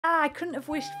I couldn't have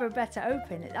wished for a better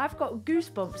open. I've got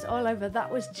goosebumps all over.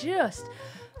 That was just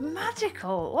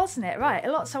magical, wasn't it? Right,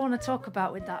 lots I want to talk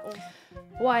about with that one.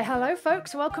 Why, hello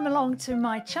folks, welcome along to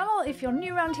my channel. If you're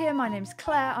new around here, my name's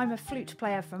Claire. I'm a flute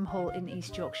player from Hull in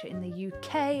East Yorkshire in the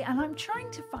UK, and I'm trying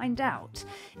to find out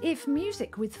if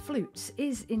music with flutes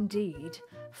is indeed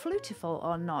Flutifull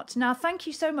or not. Now, thank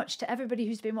you so much to everybody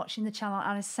who's been watching the channel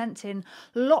and has sent in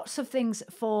lots of things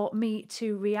for me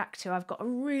to react to. I've got a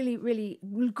really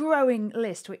growing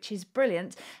list, which is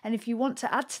brilliant. And if you want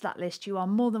to add to that list, you are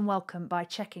more than welcome by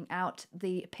checking out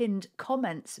the pinned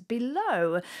comments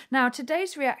below. Now,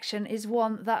 today's reaction is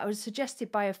one that was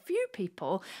suggested by a few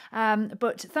people,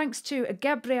 but thanks to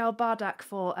Gabriel Bardak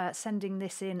for sending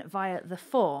this in via the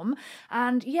form.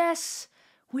 And yes,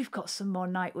 we've got some more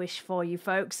Nightwish for you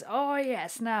folks. Oh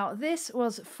yes, now this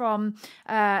was from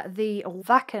the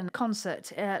Wacken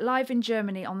concert live in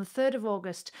Germany on the 3rd of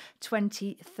August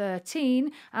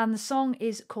 2013, and the song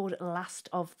is called Last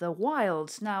of the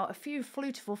Wilds. Now, a few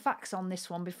Flutifull facts on this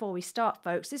one before we start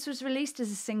folks. This was released as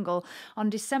a single on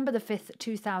December the 5th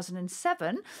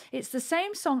 2007. It's the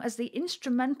same song as the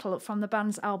instrumental from the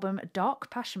band's album Dark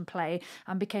Passion Play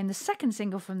and became the second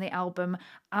single from the album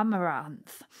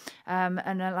Amaranth.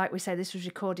 And like we say, this was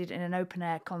recorded in an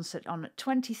open-air concert on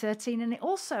 2013, and it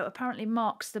also apparently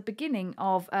marks the beginning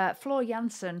of Floor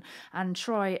Jansen and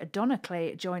Troy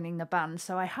Donockley joining the band,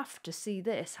 so I have to see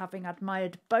this, having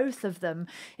admired both of them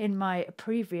in my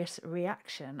previous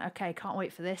reaction. Okay, can't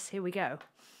wait for this. Here we go.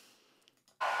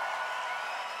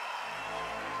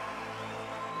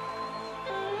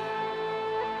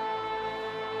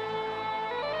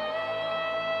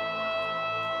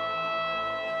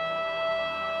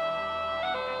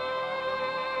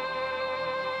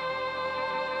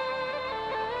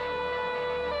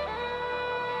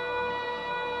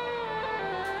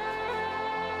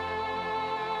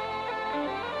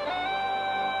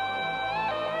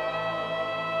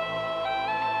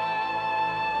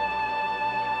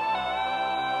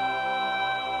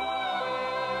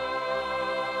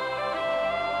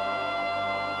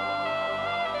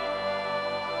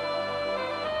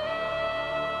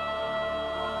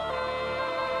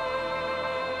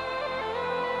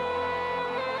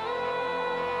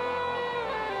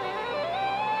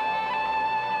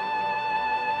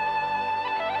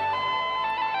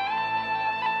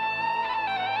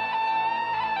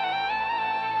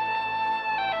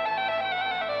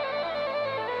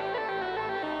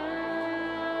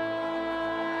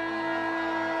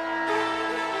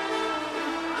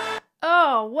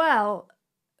 Oh, well,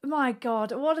 my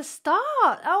God, what a start.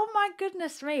 Oh, my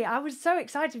goodness me. I was so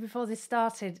excited before this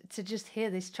started to just hear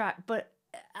this track, but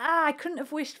I couldn't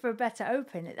have wished for a better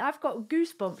open. I've got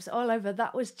goosebumps all over.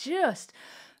 That was just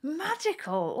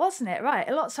magical, wasn't it? Right,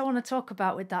 lots I want to talk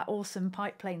about with that awesome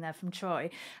pipe playing there from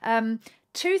Troy.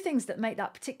 Two things that make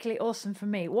that particularly awesome for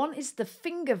me. One is the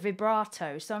finger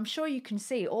vibrato. So I'm sure you can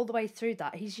see all the way through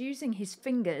that. He's using his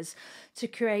fingers to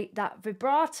create that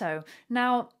vibrato.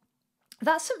 Now,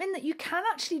 that's something that you can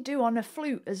actually do on a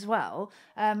flute as well.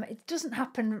 It doesn't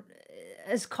happen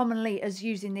as commonly as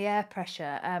using the air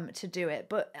pressure to do it,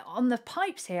 but on the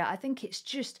pipes here, I think it's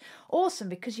just awesome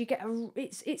because you get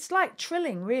it's like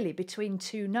trilling really between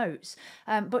two notes,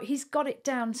 but he's got it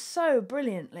down so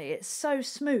brilliantly. It's so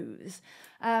smooth.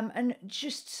 And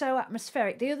just so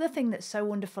atmospheric. The other thing that's so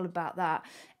wonderful about that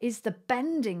is the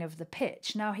bending of the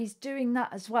pitch. Now he's doing that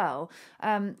as well,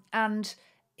 and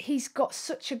he's got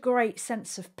such a great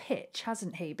sense of pitch,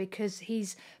 hasn't he? Because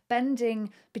he's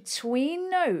bending between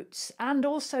notes and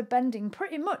also bending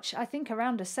pretty much, I think,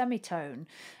 around a semitone.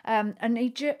 And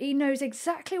he knows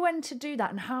exactly when to do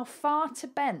that and how far to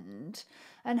bend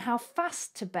and how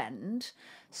fast to bend,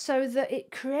 so that it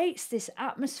creates this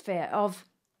atmosphere of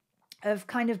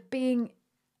kind of being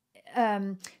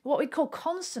what we call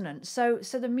consonant. So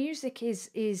the music is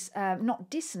not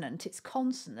dissonant, it's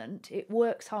consonant. It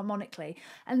works harmonically,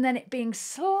 and then it being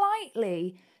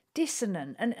slightly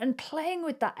dissonant and playing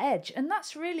with that edge. And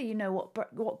that's really, you know,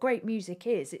 what great music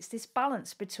is. It's this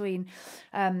balance between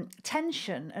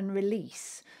tension and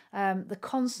release, the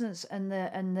consonance and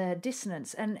the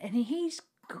dissonance. And he's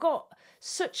got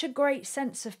such a great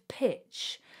sense of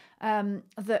pitch.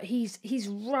 That he's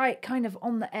right kind of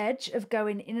on the edge of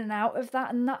going in and out of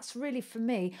that, and that's really, for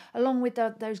me, along with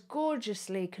those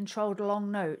gorgeously controlled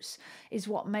long notes, is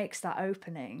what makes that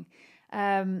opening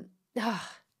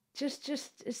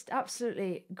just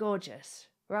absolutely gorgeous.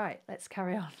 Right, let's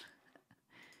carry on.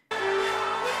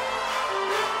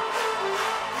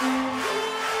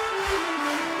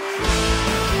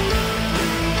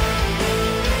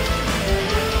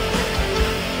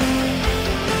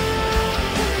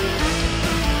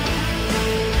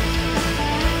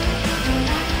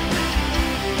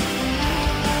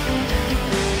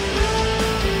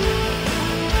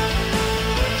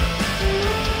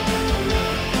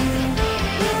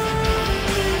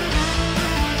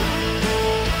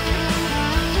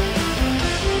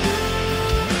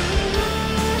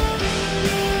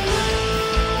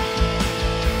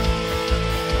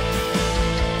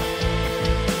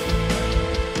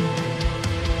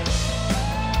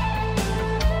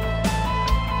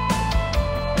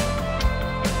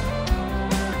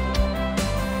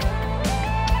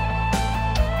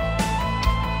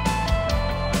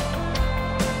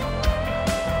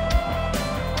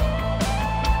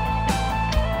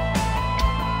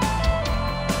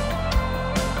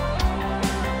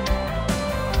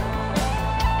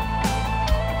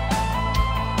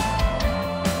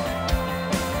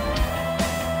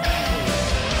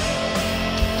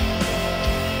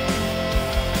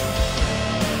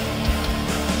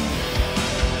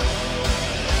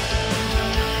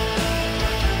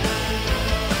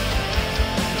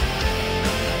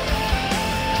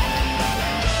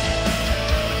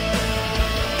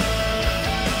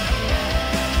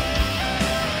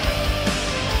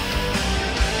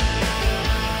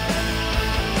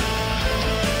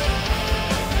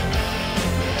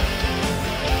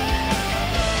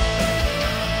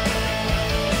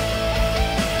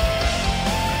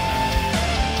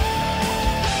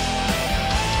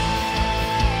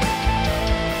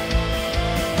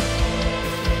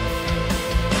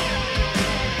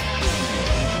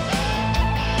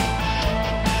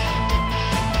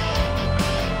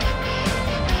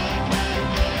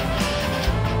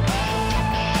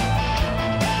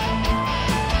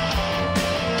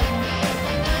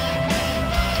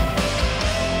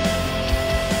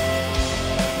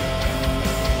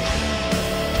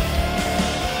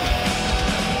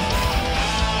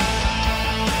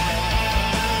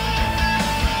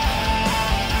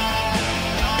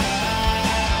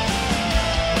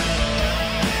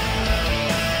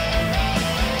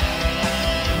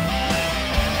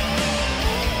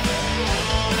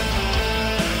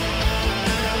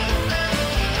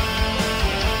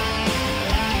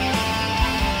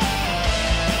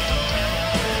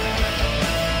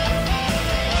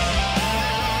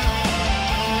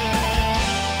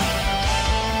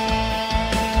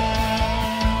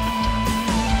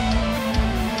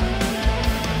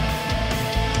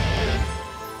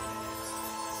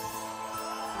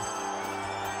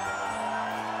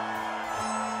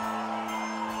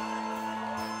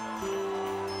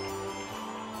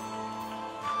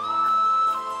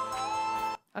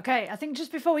 Okay, I think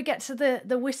just before we get to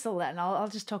the whistle, then I'll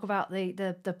just talk about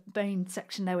the main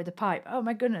section there with the pipe. Oh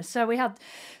my goodness! So we had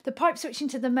the pipe switching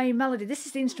to the main melody. This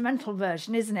is the instrumental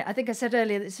version, isn't it? I think I said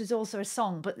earlier this was also a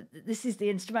song, but this is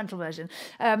the instrumental version.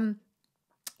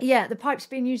 Yeah, the pipe's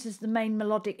being used as the main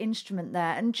melodic instrument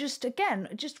there. And just, again,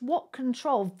 just what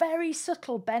control, very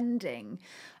subtle bending.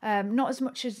 Not as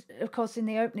much as, of course, in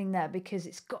the opening there, because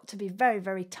it's got to be very,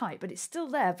 very tight, but it's still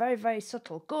there, very, very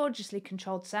subtle, gorgeously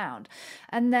controlled sound.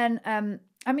 And then,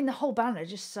 I mean, the whole band are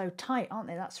just so tight, aren't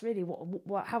they? That's really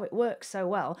how it works so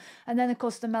well. And then, of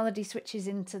course, the melody switches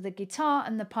into the guitar,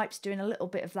 and the pipe's doing a little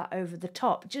bit of that over the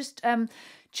top. Just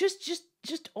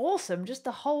awesome. Just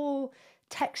the whole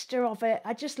texture of it.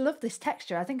 I just love this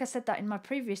texture. I think I said that in my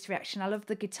previous reaction. I love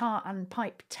the guitar and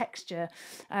pipe texture.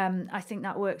 I think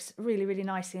that works really, really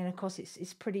nicely, and of course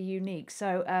it's pretty unique.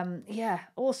 So yeah,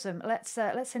 awesome.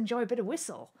 Let's enjoy a bit of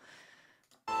whistle.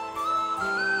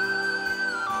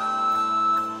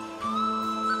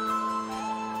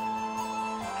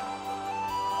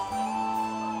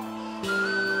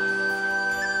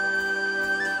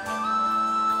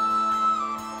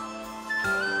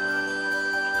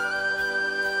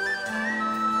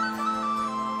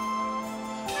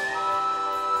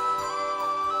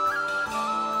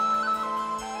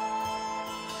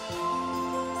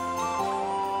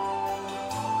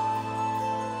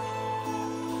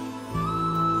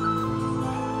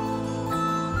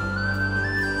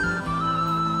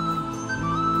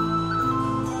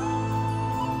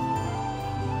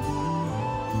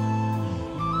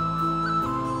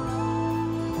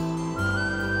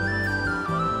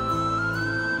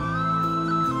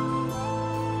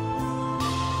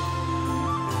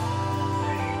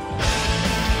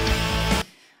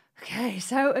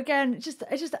 So again, just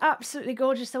absolutely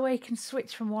gorgeous the way you can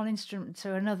switch from one instrument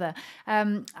to another.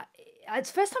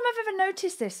 It's the first time I've ever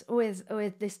noticed this with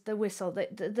the whistle.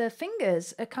 That the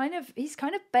fingers are he's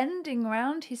kind of bending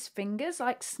around his fingers,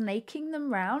 like snaking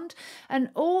them round,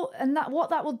 and what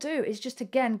that will do is just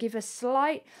again give a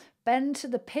slight bend to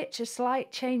the pitch, a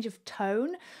slight change of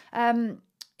tone.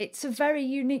 It's a very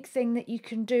unique thing that you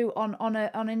can do on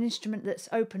an instrument that's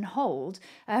open hold.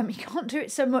 You can't do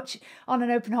it so much on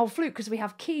an open hole flute because we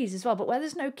have keys as well. But where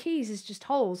there's no keys, it's just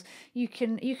holes. You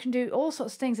can do all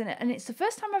sorts of things in it, and it's the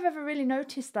first time I've ever really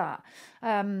noticed that.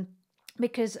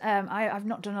 Because I've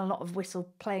not done a lot of whistle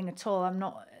playing at all. I'm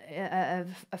not a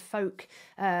folk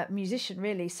musician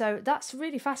really, so that's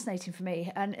really fascinating for me,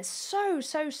 and it's so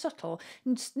subtle.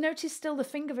 And notice still the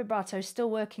finger vibrato is still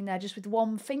working there just with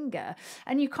one finger,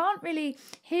 and you can't really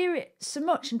hear it so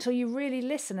much until you really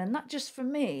listen, and that just for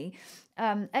me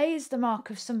is the mark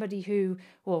of somebody who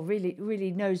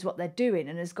really knows what they're doing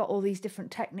and has got all these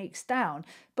different techniques down,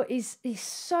 but is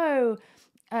so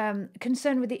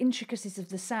concerned with the intricacies of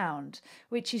the sound,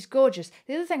 which is gorgeous.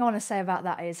 The other thing I want to say about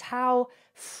that is how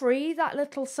free that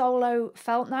little solo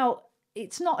felt. Now,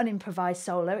 it's not an improvised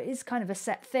solo, it is kind of a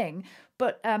set thing,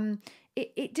 but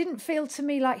it didn't feel to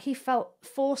me like he felt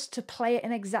forced to play it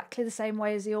in exactly the same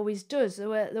way as he always does. There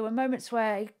were moments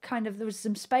where there was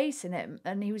some space in it,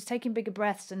 and he was taking bigger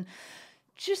breaths, and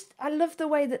just I love the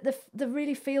way that the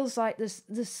really feels like there's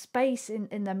space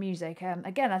in their music.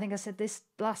 Again, I think I said this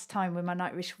last time with my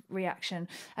Nightwish reaction,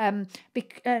 and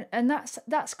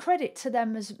that's credit to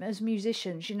them as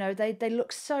musicians. You know, they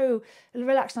look so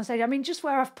relaxed on stage. I mean, just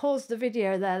where I've paused the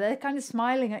video there, they're kind of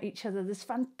smiling at each other. There's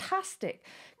fantastic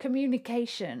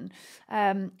communication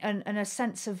and a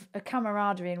sense of a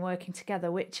camaraderie and working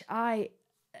together, which I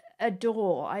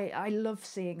adore. I love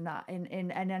seeing that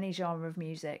in any genre of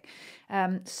music.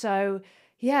 So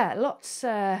yeah, lots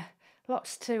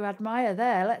to admire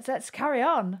there. Let's carry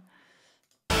on.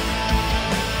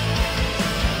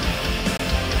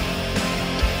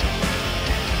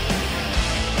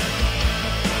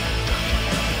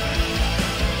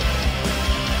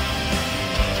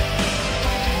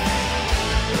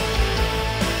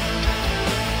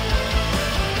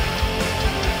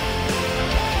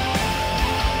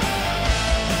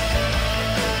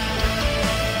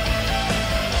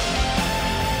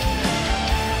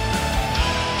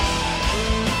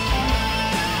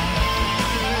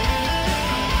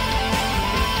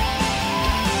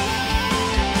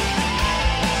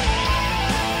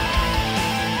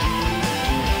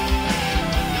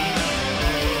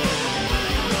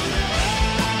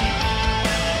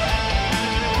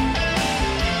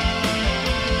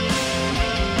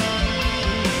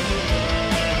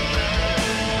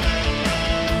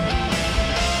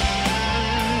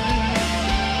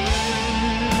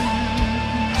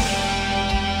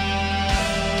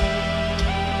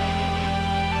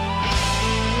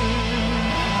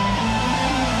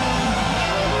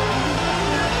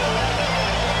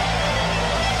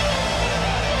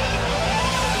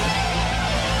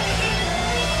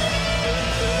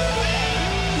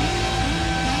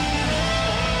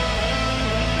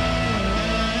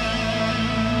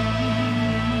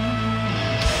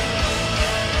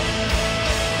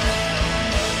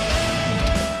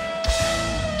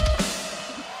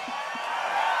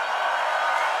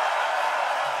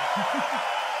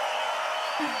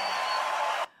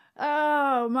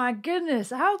 my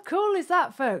goodness. How cool is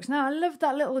that, folks? Now, I love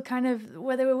that little kind of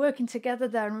where they were working together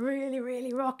there and really,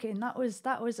 really rocking. That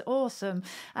was awesome.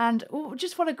 And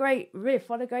just what a great riff,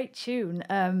 what a great tune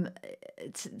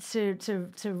to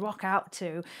rock out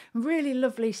to. Really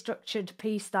lovely structured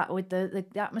piece, that with the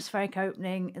atmospheric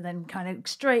opening and then kind of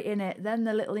straight in it, then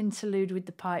the little interlude with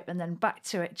the pipe and then back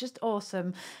to it. Just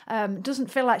awesome.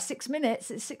 Doesn't feel like 6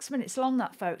 minutes. It's 6 minutes long,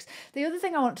 that, folks. The other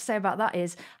thing I want to say about that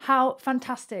is how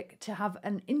fantastic to have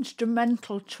an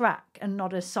instrumental track and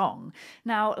not a song.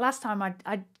 Now, last time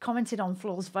I commented on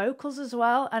Floor's vocals as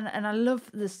well, and I love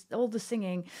this, all the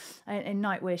singing in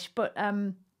Nightwish, but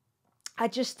I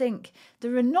just think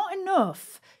there are not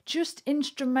enough just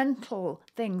instrumental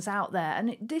things out there,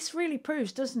 and this really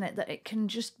proves, doesn't it, that it can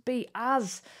just be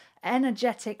as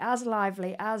energetic, as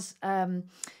lively, as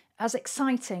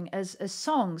exciting as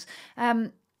songs.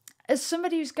 As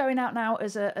somebody who's going out now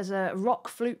as a rock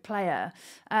flute player,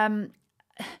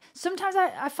 sometimes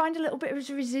I find a little bit of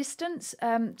resistance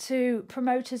to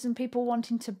promoters and people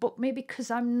wanting to book me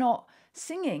because I'm not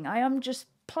singing. I am just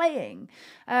playing.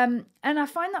 And I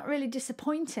find that really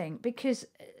disappointing because,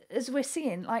 as we're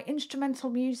seeing, like, instrumental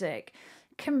music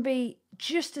can be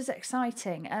just as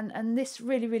exciting, and this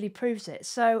really, really proves it.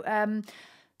 So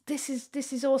this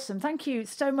is awesome. Thank you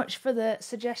so much for the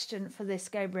suggestion for this,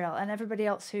 Gabriel, and everybody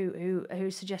else who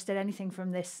suggested anything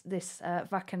from this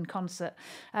Wacken concert.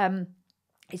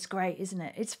 It's great, isn't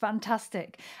it? It's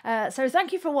fantastic. So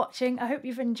thank you for watching. I hope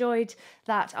you've enjoyed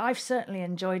that. I've certainly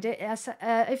enjoyed it.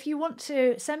 If you want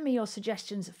to send me your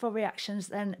suggestions for reactions,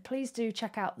 then please do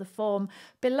check out the form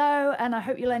below. And I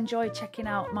hope you'll enjoy checking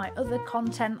out my other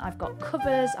content. I've got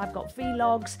covers, I've got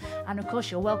vlogs, and of course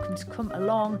you're welcome to come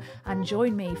along and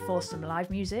join me for some live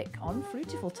music on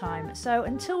Flutifull Time. So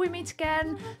until we meet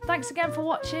again, thanks again for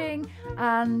watching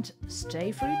and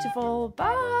stay Flutifull.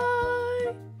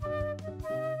 Bye!